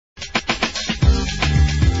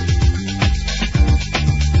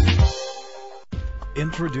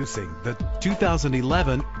Introducing the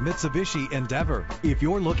 2011 Mitsubishi Endeavor. If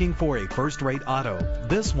you're looking for a first-rate auto,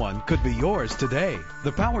 this one could be yours today.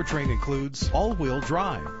 The powertrain includes all-wheel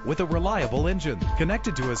drive with a reliable engine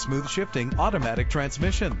connected to a smooth shifting automatic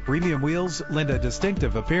transmission. Premium wheels lend a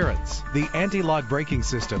distinctive appearance. The anti-lock braking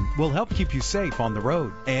system will help keep you safe on the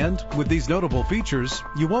road. And with these notable features,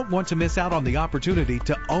 you won't want to miss out on the opportunity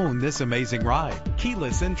to own this amazing ride.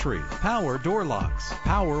 Keyless entry, power door locks,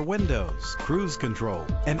 power windows, cruise control,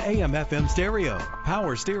 an AM/FM stereo,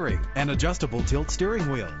 power steering, and adjustable tilt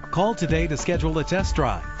steering wheel. Call today to schedule a test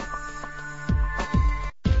drive.